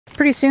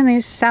pretty soon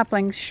these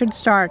saplings should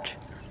start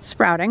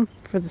sprouting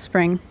for the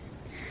spring.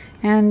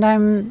 And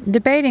I'm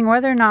debating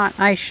whether or not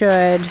I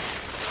should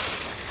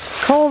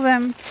coal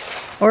them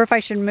or if I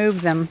should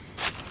move them.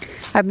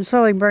 I've been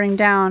slowly burning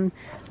down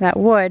that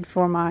wood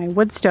for my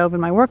wood stove in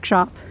my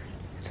workshop.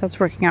 So it's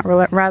working out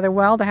rather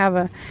well to have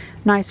a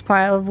nice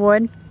pile of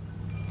wood.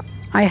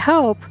 I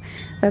hope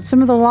that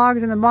some of the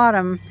logs in the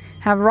bottom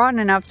have rotten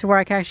enough to where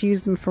I can actually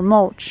use them for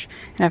mulch.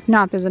 And if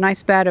not, there's a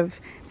nice bed of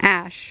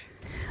ash.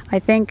 I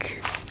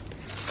think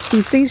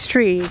since these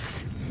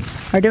trees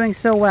are doing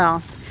so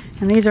well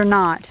and these are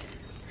not,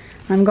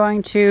 I'm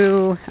going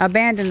to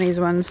abandon these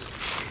ones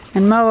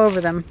and mow over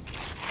them.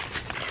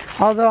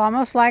 Although I'll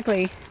most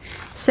likely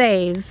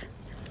save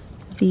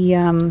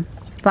the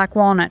black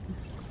walnut,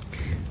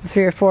 the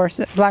 3 or 4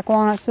 black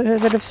walnuts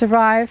that have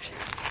survived.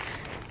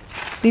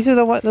 These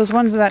are those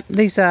ones that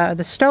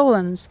the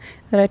stolons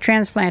that I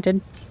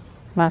transplanted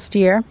last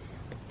year.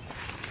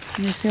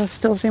 You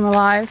still seem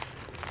alive.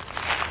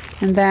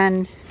 And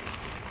then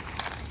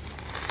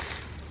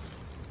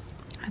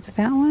either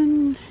that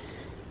one.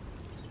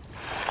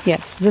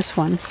 Yes, this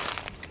one.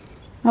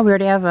 Oh, we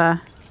already have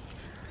a.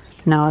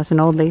 No, it's an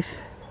old leaf.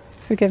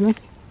 Forgive me.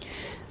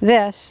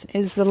 This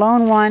is the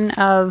lone one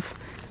of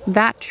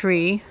that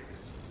tree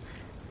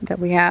that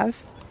we have.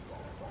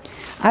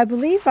 I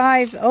believe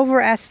I've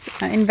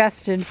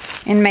invested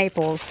in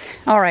maples.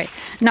 Alright,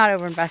 not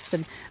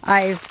overinvested.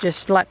 I've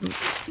just let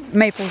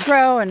maples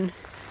grow, and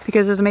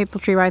because there's a maple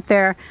tree right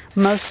there,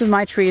 most of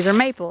my trees are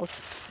maples.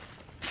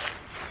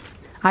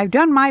 I've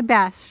done my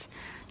best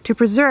to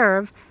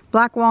preserve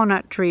black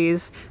walnut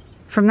trees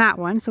from that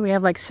one, so we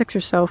have like 6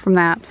 or so from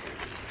that.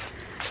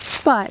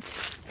 But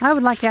I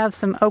would like to have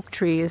some oak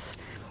trees.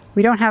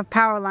 We don't have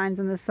power lines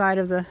on this side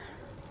of the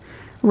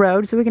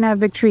road, so we can have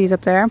big trees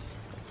up there.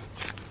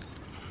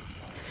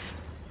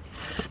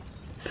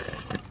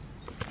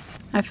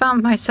 I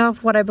found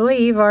myself what I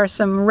believe are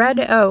some red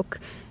oak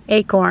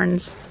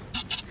acorns.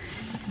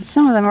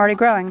 Some of them are already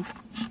growing.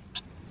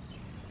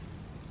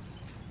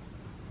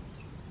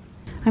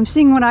 I'm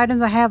seeing what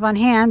items I have on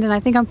hand, and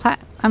I think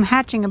I'm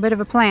hatching a bit of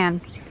a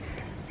plan.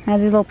 I have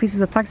these little pieces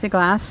of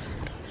plexiglass,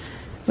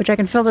 which I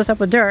can fill this up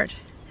with dirt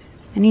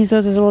and use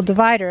those as little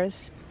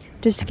dividers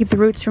just to keep the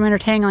roots from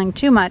intertangling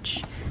too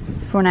much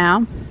for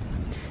now.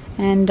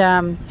 And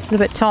it's a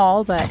bit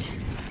tall, but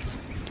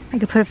I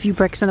could put a few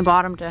bricks in the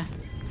bottom to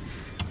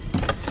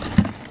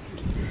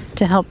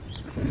help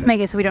make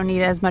it so we don't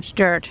need as much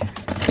dirt.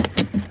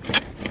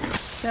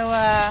 So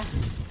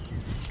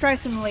let's try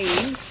some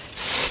leaves,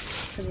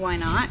 because why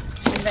not?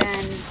 And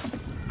then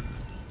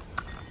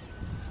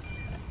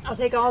I'll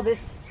take all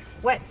this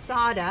wet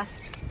sawdust.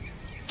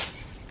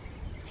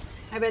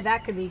 I bet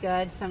that could be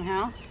good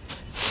somehow.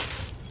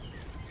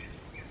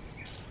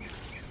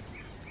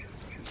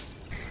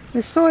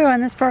 The soil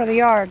in this part of the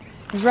yard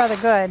is rather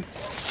good.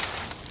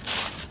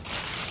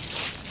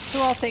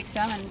 So I'll take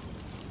some and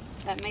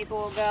that maple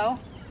will go.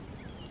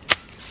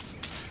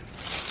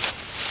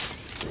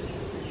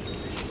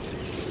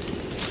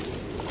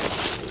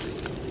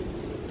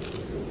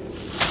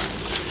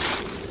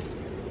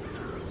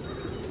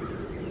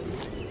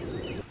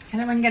 And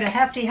then we can get a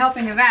hefty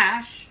helping of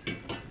ash.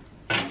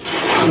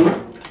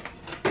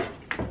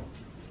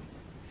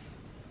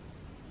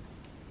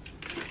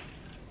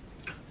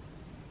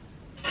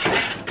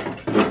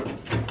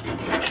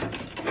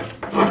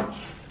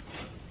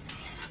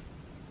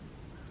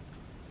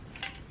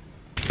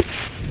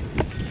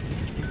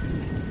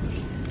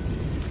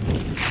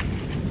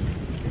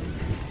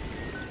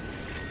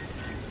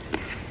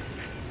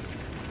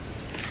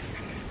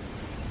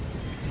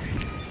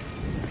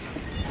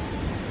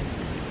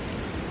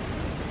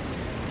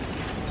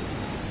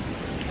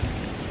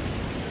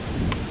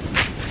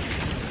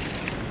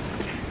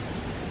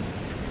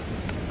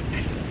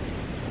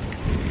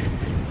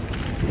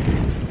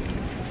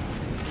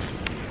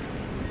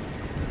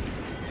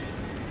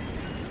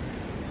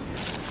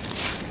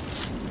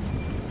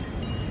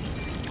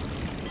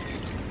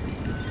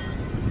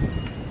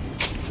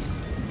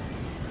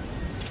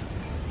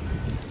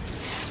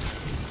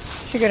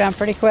 Should go down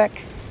pretty quick.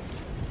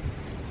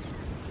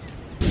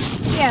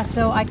 Yeah,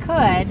 so I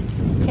could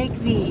take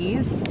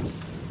these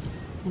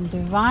and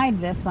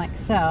divide this like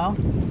so.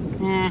 It's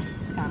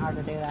kind of hard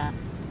to do that.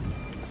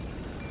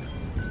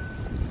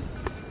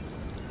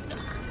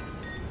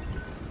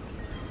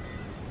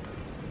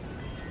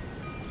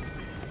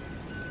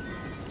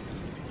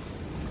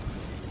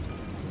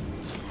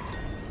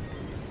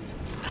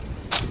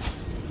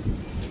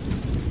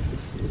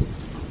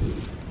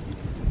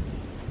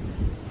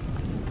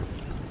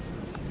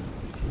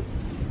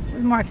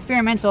 More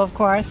experimental, of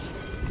course.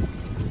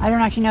 I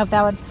don't actually know if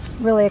that would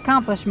really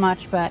accomplish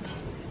much, but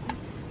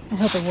I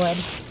hope it would.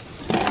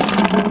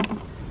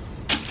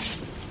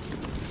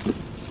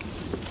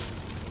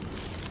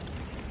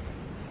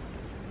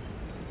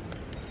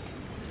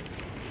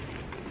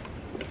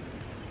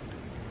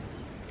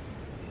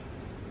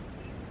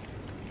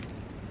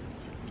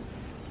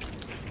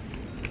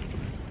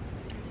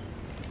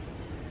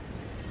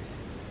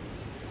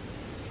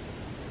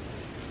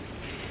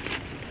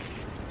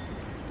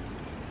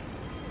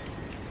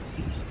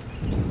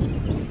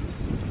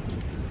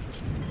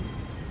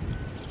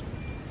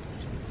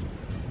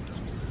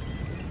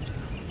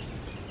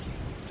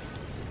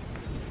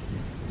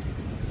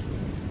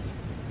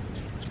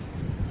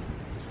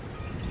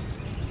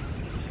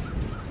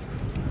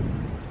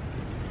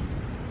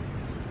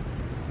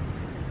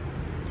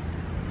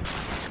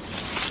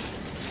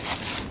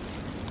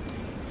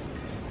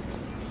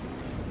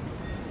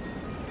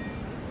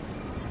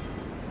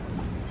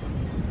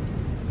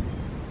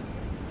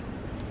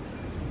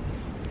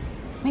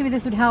 Maybe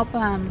this would help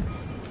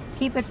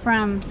keep it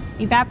from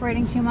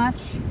evaporating too much.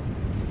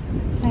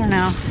 I don't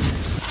know.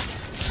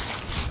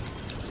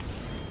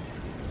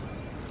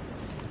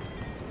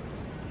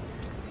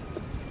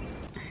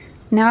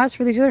 Now as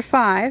for these other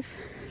 5,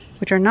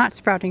 which are not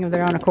sprouting of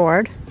their own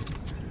accord,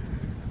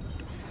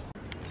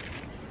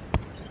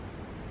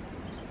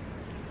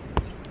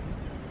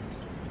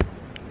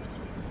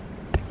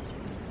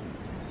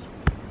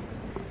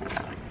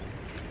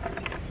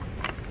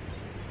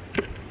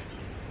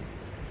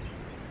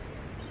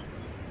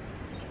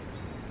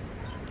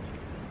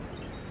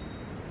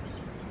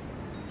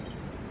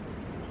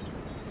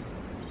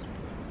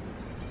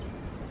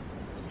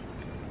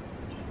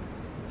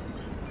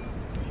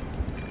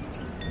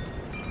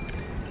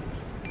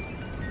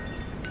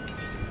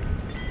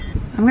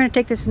 I'm going to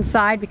take this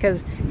inside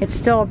because it's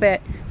still a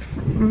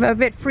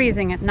bit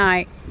freezing at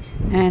night,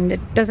 and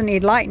it doesn't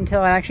need light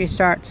until it actually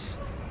starts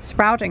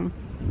sprouting.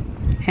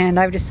 And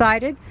I've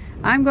decided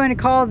I'm going to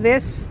call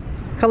this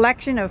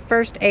collection of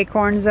first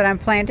acorns that I'm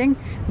planting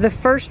the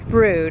first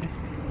brood.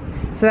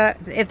 So that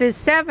if there's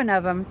 7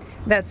 of them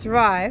that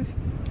survive,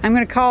 I'm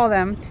going to call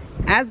them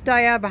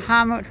Asdaya,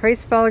 Bahamut,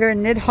 Reisfelger,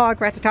 Nidhogg,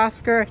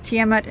 Ratatosker,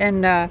 Tiamat,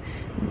 and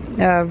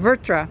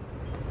Vertra.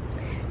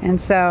 And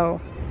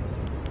so,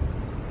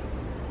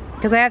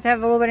 because I have to have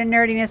a little bit of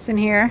nerdiness in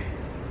here,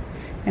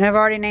 and I've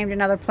already named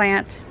another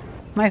plant.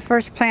 My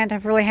first plant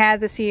I've really had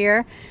this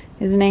year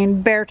is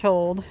named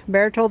Berthold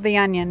the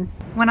onion.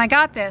 When I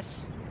got this,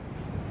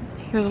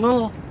 he was a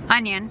little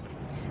onion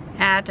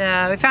at,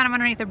 we found him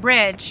underneath a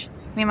bridge,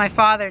 me and my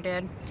father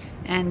did,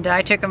 and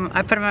I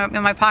put him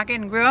in my pocket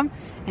and grew him,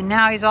 and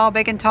now he's all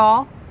big and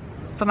tall,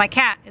 but my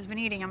cat has been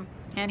eating him,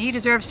 and he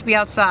deserves to be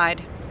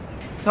outside.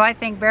 So I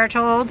think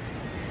Berthold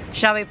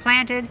shall be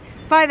planted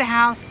by the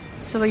house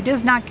so he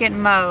does not get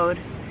mowed.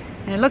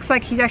 And it looks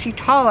like he's actually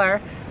taller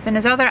than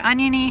his other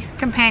oniony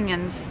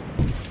companions.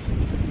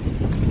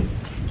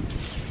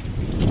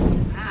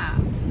 Wow.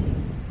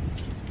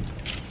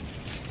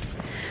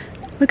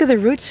 Look at the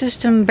root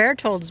system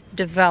Berthold's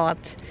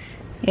developed.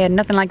 He had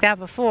nothing like that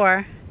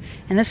before.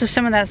 And this is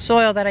some of that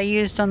soil that I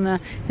used on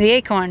the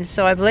acorns,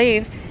 so I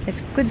believe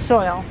it's good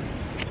soil.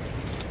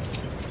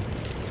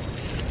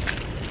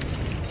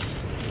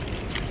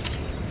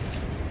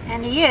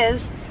 And he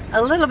is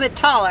a little bit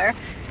taller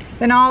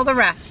than all the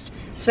rest.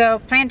 So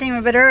planting him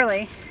a bit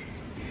early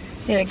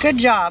did a good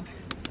job.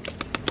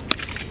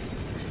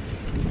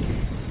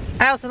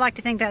 I also like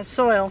to think that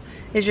soil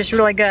is just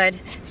really good.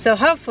 So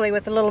hopefully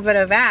with a little bit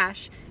of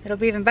ash, it'll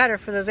be even better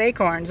for those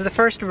acorns, the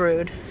first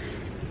brood.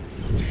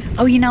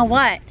 Oh, you know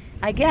what?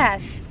 I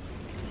guess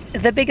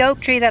the big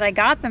oak tree that I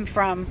got them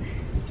from,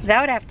 that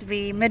would have to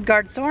be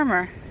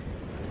Midgard-Sormer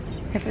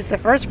if it's the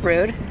first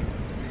brood.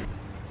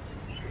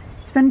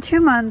 It's been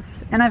 2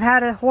 months and I've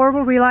had a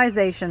horrible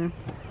realization.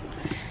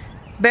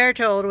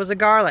 Berthold was a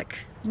garlic,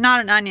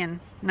 not an onion.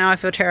 Now I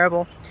feel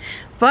terrible.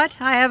 But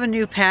I have a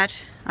new pet.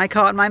 I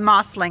call it my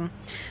mossling.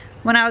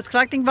 When I was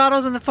collecting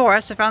bottles in the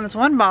forest, I found this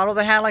one bottle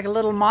that had like a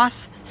little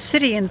moss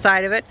city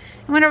inside of it.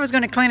 And when I was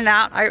going to clean it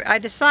out, I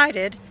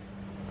decided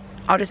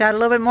I'll just add a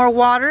little bit more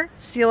water,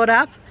 seal it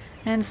up,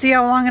 and see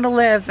how long it'll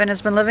live. And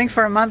it's been living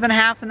for a month and a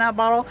half in that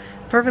bottle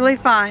perfectly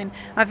fine.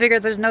 I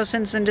figured there's no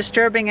sense in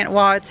disturbing it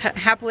while it's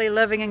happily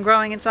living and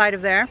growing inside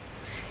of there.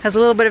 Has a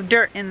little bit of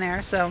dirt in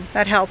there, so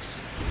that helps.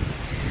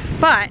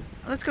 But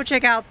let's go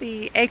check out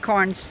the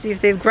acorns, see if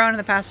they've grown in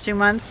the past 2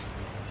 months.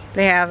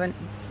 They haven't.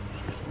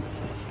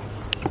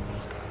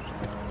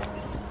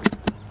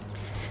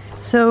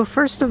 So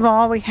first of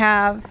all, we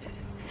have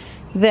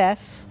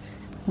this,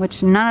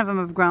 which none of them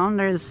have grown.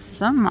 There's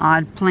some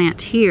odd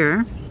plant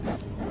here,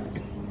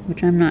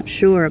 which I'm not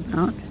sure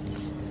about.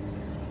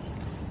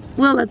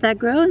 We'll let that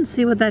grow and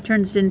see what that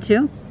turns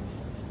into.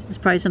 It's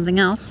probably something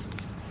else.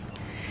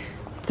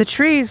 The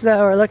trees, though,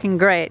 are looking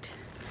great.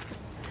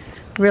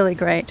 Really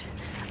great.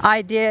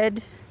 I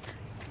did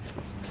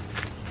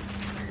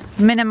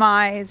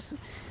minimize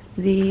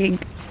the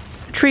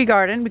tree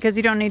garden because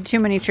you don't need too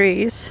many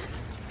trees.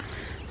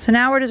 So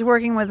now we're just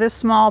working with this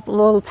small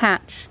little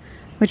patch,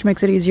 which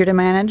makes it easier to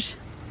manage.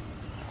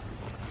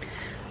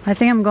 I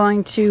think I'm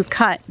going to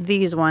cut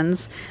these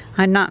ones.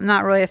 I'm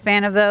not really a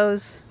fan of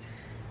those.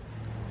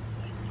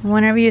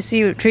 Whenever you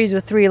see trees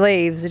with 3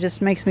 leaves, it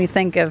just makes me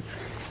think of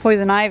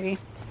poison ivy.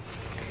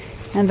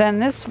 And then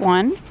this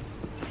one,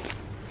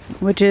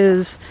 which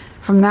is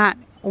from that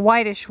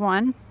whitish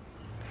one,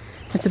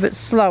 it's a bit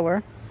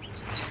slower,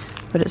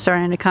 but it's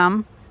starting to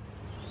come.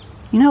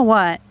 You know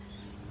what?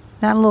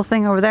 That little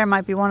thing over there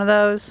might be one of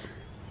those.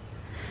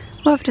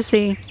 We'll have to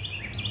see.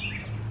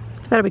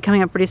 That'll be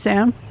coming up pretty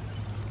soon.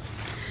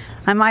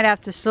 I might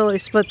have to slowly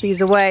split these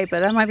away,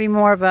 but that might be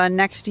more of a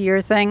next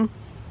year thing.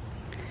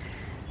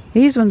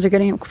 These ones are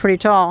getting pretty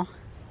tall.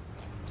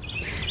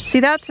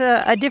 See, that's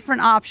a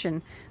different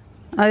option.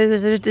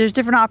 There's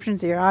different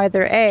options here.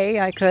 Either A,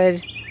 I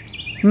could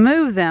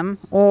move them,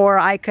 or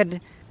I could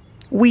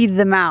weed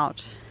them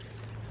out.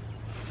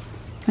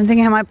 I'm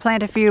thinking I might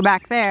plant a few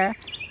back there,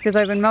 because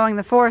I've been mowing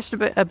the forest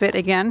a bit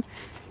again,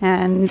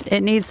 and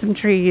it needs some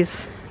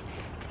trees.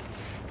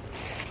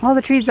 All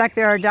the trees back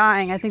there are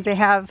dying. I think they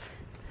have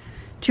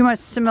too much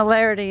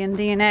similarity in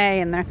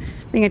DNA and they're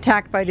being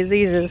attacked by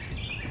diseases.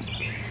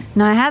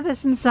 Now I have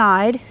this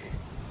inside,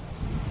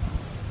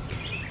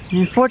 and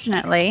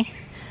unfortunately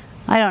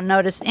I don't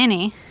notice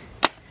any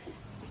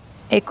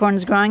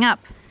acorns growing up.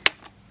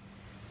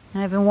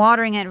 And I've been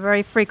watering it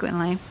very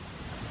frequently.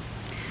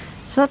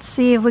 So let's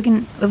see if we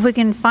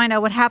can find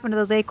out what happened to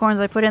those acorns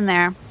I put in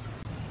there.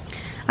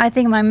 I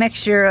think my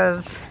mixture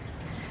of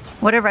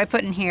whatever I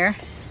put in here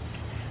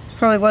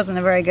probably wasn't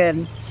a very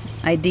good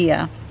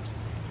idea.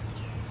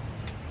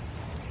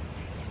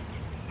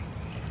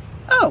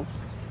 Oh!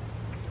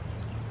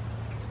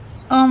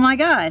 Oh my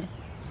God!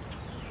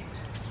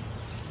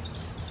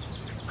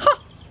 Huh!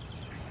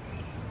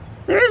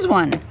 There is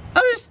one!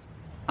 Oh, there's...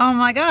 Oh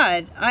my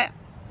God!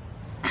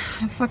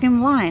 I'm fucking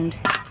blind.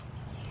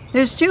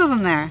 There's two of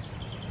them there.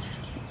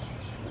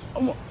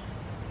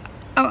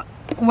 Oh,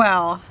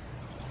 well.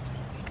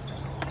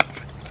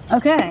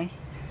 Okay.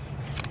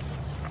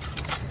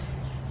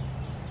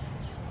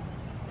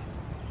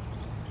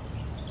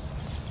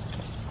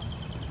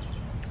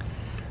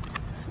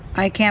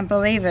 I can't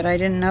believe it. I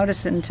didn't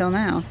notice it until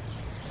now.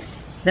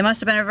 There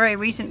must have been a very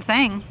recent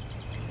thing.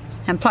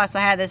 And plus I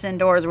had this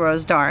indoors where it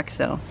was dark,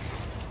 so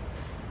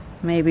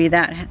maybe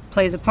that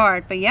plays a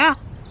part. But yeah,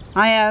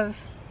 I have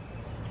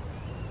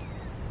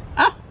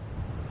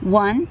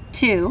 1,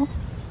 2,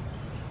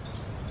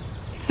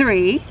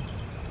 3,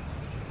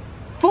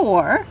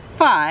 4,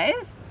 5.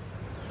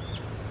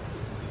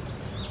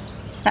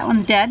 That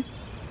one's dead.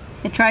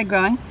 It tried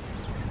growing.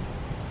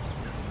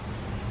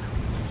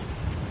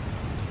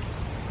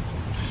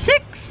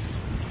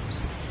 6.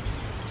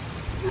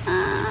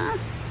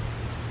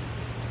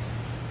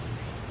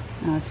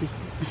 Oh,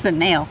 it's a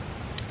nail.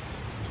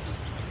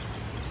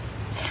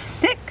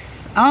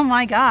 6. Oh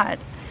my God.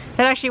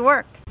 That actually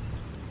worked.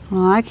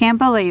 Well, I can't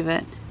believe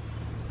it.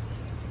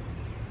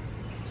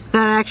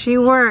 That actually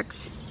worked.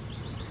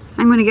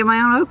 I'm going to get my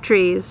own oak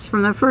trees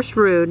from the first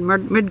brood.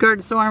 Midgard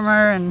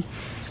Sormer and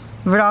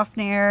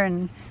Verdofnir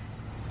and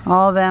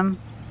all of them.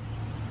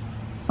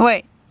 Oh,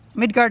 wait.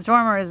 Midgard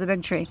Sormer is the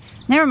big tree.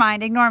 Never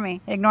mind. Ignore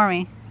me. Ignore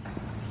me.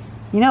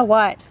 You know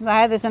what? Since I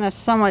had this in a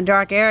somewhat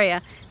dark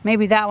area,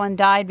 maybe that one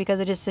died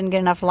because it just didn't get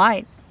enough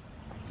light.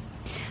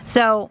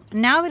 So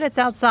now that it's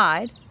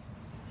outside,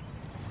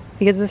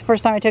 because this is the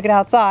first time I took it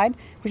outside,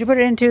 we should put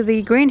it into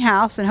the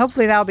greenhouse and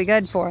hopefully that'll be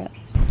good for it.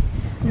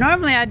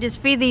 Normally I'd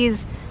just feed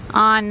these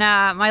on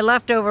my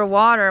leftover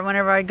water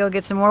whenever I'd go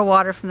get some more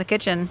water from the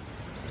kitchen.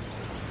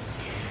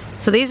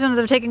 So these ones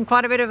have taken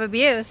quite a bit of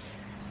abuse.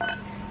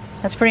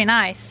 That's pretty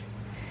nice.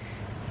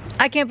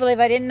 I can't believe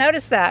I didn't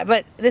notice that,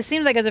 but this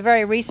seems like it's a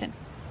very recent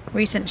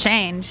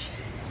change.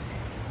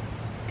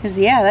 Because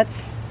yeah,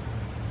 it's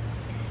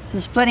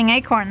a splitting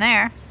acorn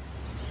there.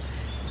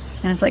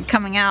 And it's like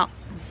coming out.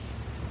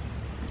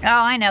 Oh,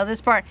 I know,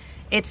 this part,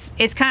 it's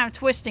kind of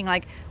twisting,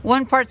 like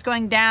one part's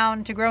going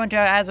down to grow into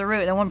as a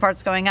root, and one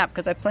part's going up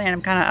because I planted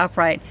them kind of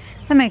upright.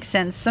 That makes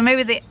sense. So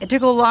maybe it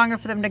took a little longer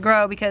for them to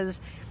grow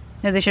because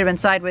they should have been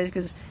sideways,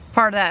 because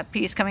part of that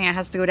piece coming out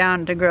has to go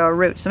down to grow a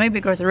root. So maybe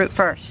it grows a root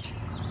first.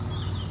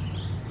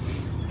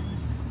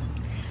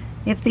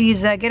 If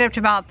these get up to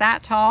about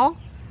that tall,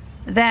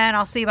 then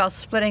I'll see about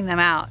splitting them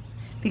out,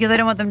 because I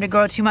don't want them to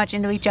grow too much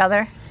into each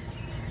other.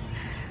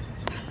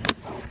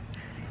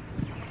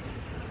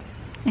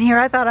 And here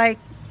I thought I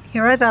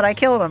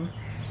killed them.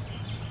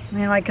 I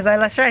mean, like, because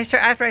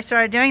after I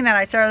started doing that,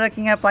 I started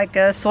looking up like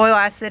soil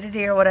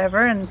acidity or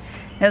whatever, and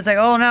it was like,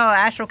 oh no,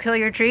 ash will kill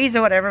your trees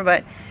or whatever.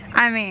 But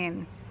I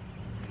mean,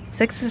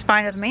 6 is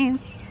fine with me.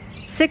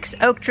 6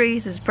 oak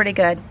trees is pretty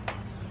good.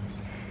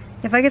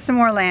 If I get some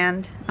more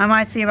land, I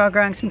might see about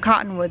growing some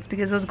cottonwoods,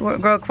 because those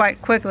grow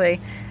quite quickly,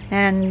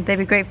 and they'd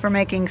be great for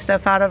making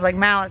stuff out of, like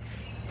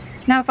mallets.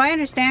 Now, if I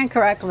understand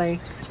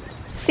correctly,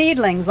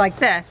 seedlings like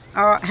this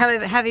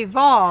have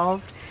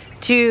evolved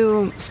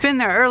to spend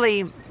their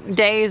early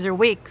days or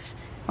weeks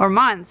or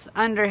months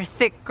under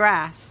thick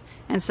grass,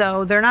 and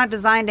so they're not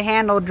designed to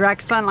handle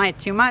direct sunlight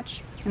too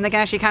much, and they can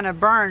actually kind of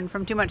burn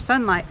from too much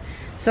sunlight.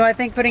 So I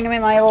think putting them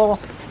in my little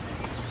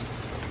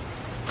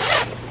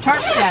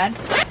tarp shed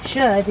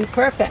should be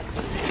perfect.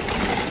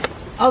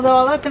 Although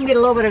I'll let them get a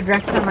little bit of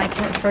direct sunlight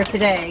for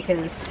today,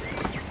 because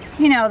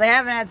you know, they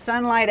haven't had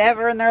sunlight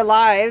ever in their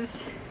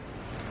lives.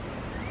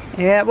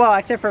 Yeah, well,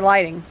 except for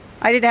lighting.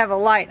 I did have a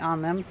light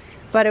on them,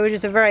 but it was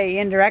just a very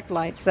indirect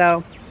light,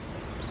 so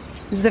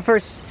this is the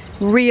first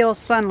real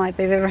sunlight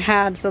they've ever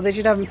had, so they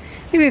should have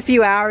maybe a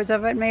few hours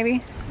of it,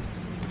 maybe.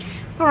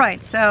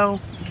 Alright, so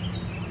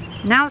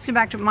now let's get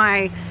back to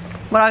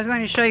what I was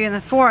going to show you in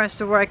the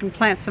forest, where I can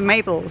plant some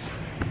maples.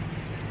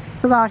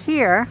 So about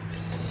here,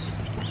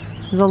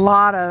 there's a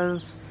lot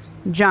of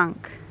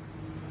junk.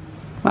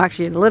 Well,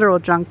 actually literal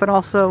junk, but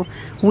also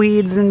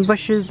weeds and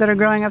bushes that are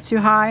growing up too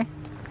high.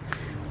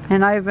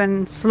 And I've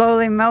been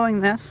slowly mowing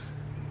this.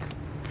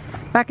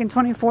 Back in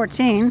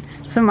 2014,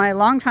 some of my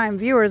longtime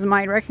viewers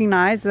might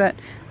recognize that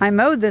I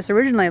mowed this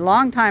originally a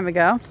long time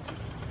ago,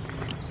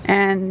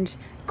 and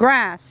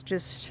grass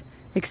just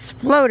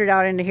exploded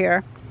out into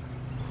here.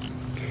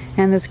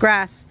 And this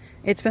grass,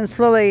 it's been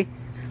slowly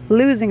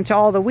losing to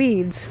all the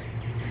weeds.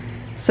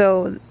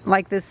 So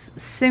like this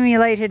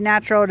simulated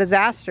natural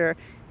disaster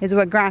is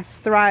what grass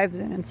thrives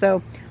in. And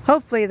so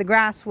hopefully the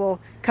grass will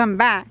come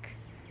back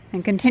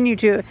and continue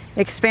to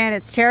expand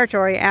its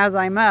territory as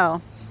I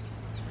mow.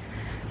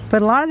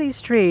 But a lot of these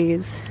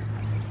trees,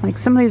 like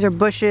some of these are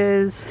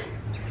bushes.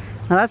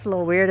 Well, that's a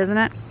little weird, isn't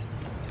it?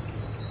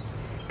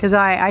 Because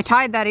I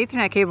tied that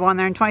Ethernet cable on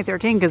there in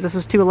 2013 because this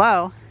was too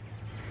low.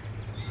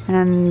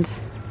 And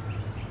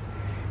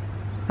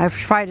I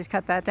should probably just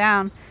cut that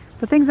down.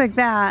 But things like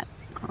that,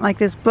 like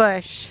this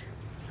bush,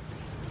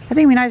 I think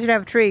it'd be nicer to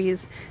have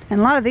trees. And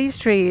a lot of these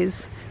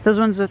trees, those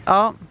ones with,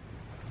 oh,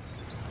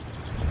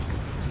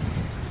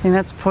 I think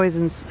that's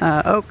poison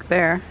oak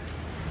there.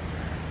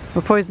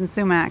 Or poison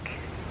sumac.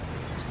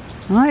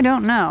 Well, I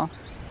don't know.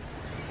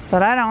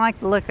 But I don't like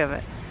the look of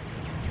it.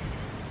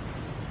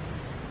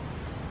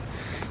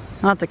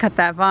 I'll have to cut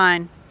that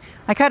vine.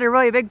 I cut a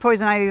really big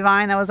poison ivy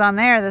vine that was on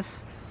there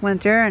this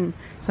winter, and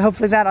so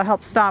hopefully that'll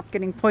help stop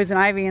getting poison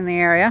ivy in the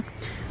area.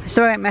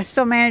 So I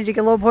still managed to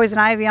get a little poison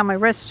ivy on my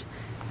wrist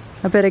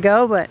a bit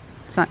ago, but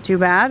it's not too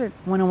bad. It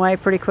went away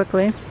pretty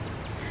quickly.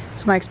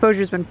 So my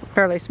exposure's been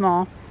fairly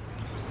small.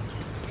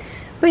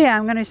 But yeah,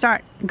 I'm going to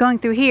start going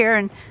through here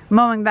and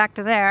mowing back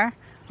to there.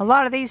 A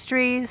lot of these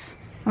trees,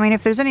 I mean,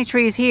 if there's any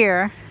trees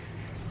here,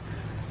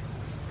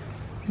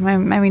 I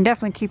mean,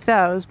 definitely keep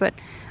those, but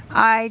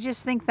I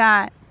just think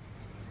that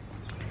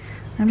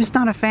I'm just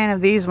not a fan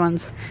of these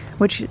ones,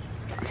 which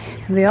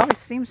they always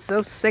seem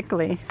so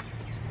sickly.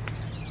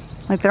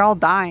 Like they're all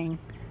dying.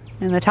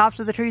 And the tops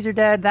of the trees are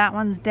dead, that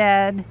one's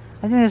dead.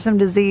 I think there's some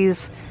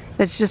disease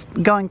that's just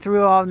going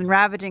through all and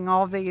ravaging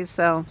all of these,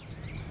 so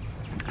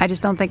I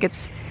just don't think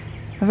it's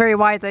a very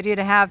wise idea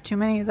to have too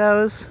many of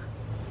those.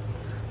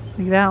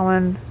 Like that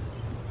one.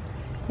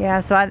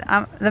 Yeah,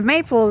 so the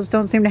maples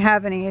don't seem to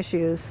have any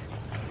issues.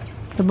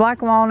 The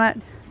black walnut,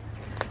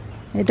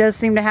 it does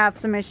seem to have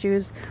some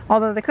issues,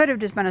 although there could have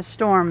just been a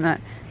storm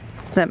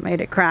that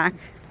made it crack.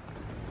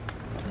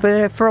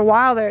 But for a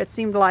while there, it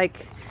seemed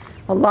like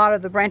a lot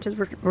of the branches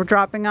were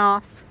dropping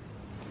off.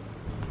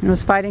 It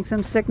was fighting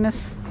some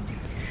sickness.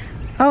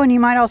 Oh, and you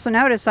might also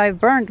notice I've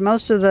burned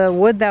most of the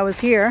wood that was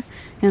here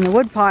in the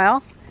wood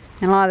pile,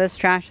 and a lot of this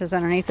trash is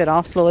underneath it.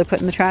 I'll slowly put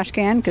in the trash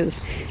can because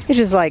it's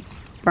just like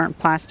burnt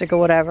plastic or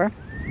whatever.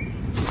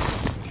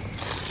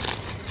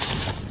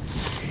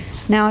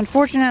 Now,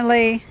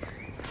 unfortunately,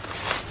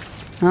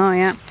 oh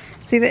yeah,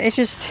 see, it's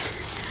just,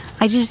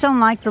 I just don't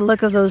like the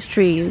look of those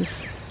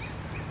trees.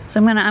 So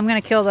I'm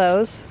gonna kill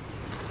those.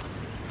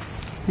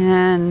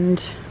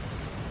 And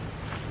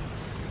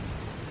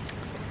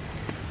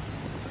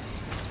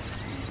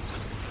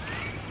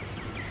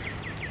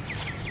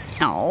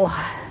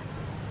oh,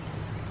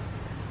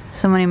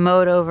 somebody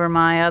mowed over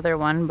my other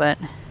one, but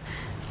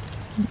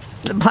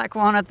the black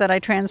walnut that I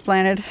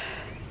transplanted.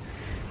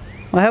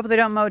 Well, I hope they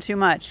don't mow too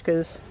much,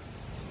 because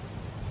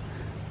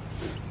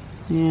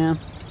yeah,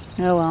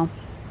 oh well.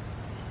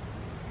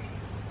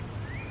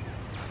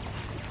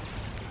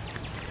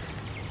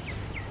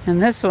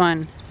 And this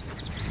one,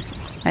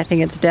 I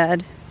think it's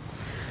dead.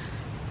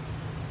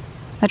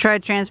 I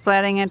tried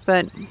transplanting it,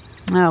 but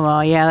oh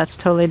well, yeah, that's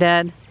totally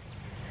dead.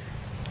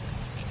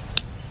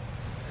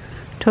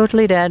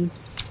 Totally dead.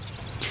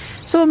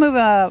 So we'll move,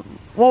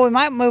 well, we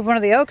might move one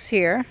of the oaks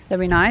here. That'd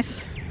be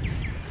nice.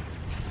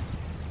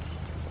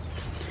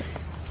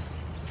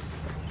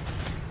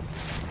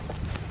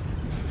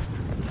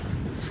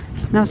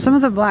 Now, some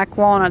of the black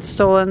walnut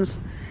stolons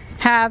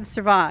have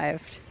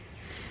survived.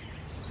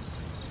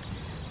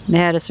 They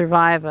had to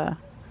survive a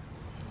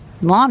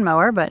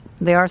lawnmower, but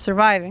they are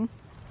surviving.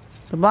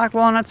 The black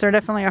walnuts are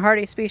definitely a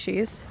hardy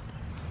species.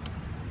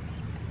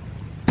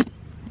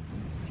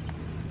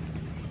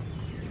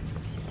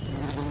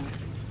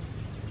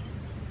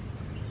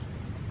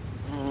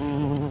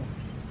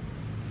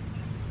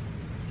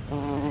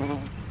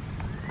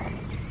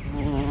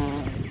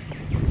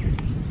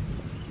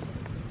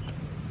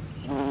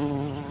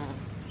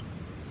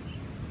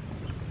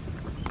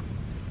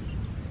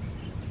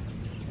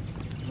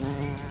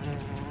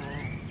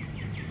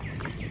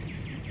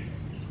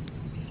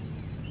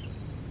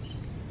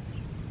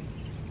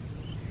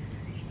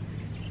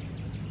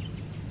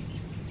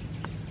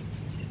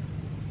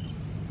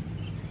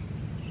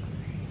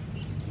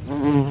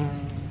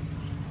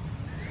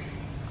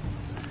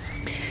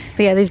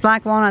 But yeah, these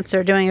black walnuts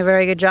are doing a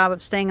very good job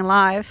of staying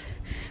alive.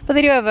 But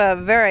they do have a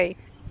very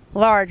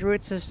large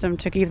root system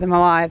to keep them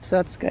alive, so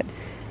that's good.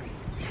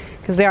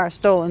 Because they are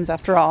stolons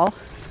after all.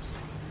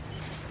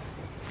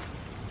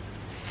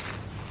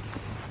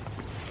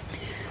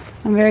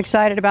 I'm very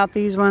excited about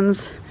these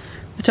ones,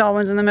 the tall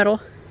ones in the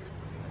middle.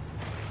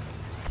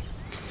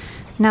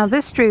 Now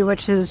this tree,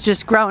 which has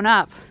just grown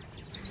up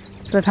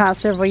for the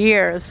past several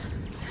years,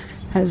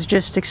 has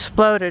just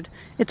exploded.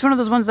 It's one of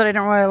those ones that I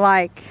don't really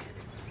like.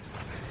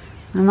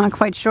 I'm not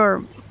quite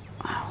sure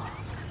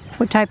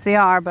what type they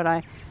are,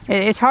 but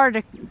it's hard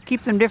to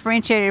keep them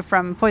differentiated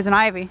from poison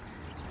ivy.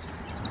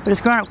 But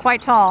it's grown up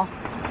quite tall.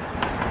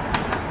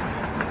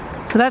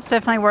 So that's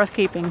definitely worth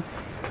keeping.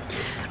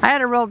 I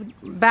had a real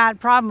bad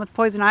problem with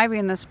poison ivy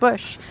in this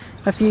bush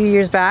a few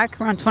years back,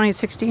 around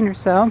 2016 or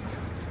so.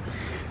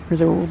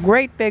 There's a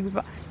great big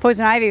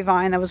poison ivy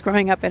vine that was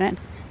growing up in it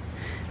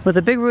with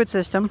a big root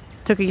system.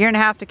 Took a year and a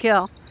half to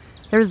kill.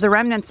 There's the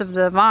remnants of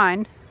the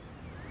vine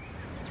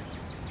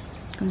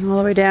going all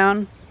the way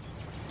down.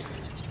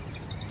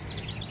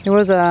 There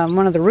was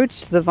one of the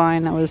roots to the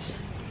vine that was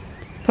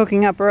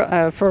poking up for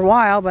a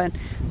while, but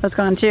that's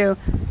gone too.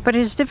 But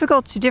it's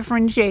difficult to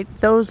differentiate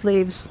those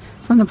leaves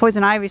from the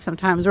poison ivy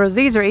sometimes, whereas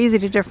these are easy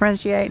to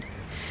differentiate.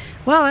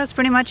 Well, that's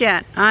pretty much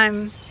it.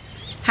 I'm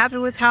happy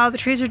with how the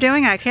trees are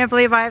doing. I can't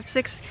believe I have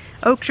 6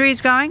 oak trees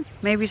going.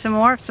 Maybe some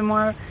more if some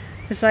more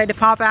decide to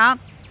pop out.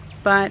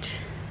 But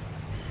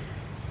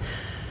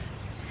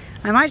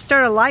I might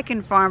start a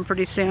lichen farm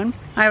pretty soon.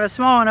 I have a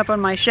small one up on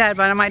my shed,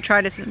 but I might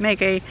try to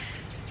make a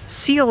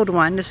sealed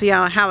one to see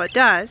how it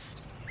does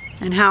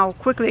and how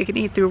quickly it can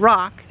eat through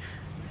rock,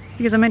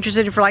 because I'm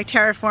interested for like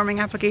terraforming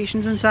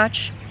applications and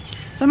such.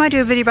 So I might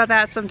do a video about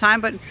that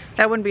sometime, but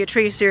that wouldn't be a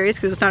tree series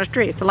because it's not a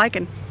tree, it's a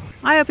lichen.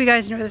 I hope you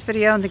guys enjoyed this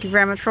video, and thank you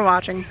very much for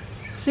watching.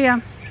 See ya.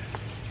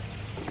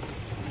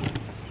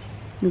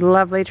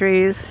 Lovely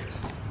trees.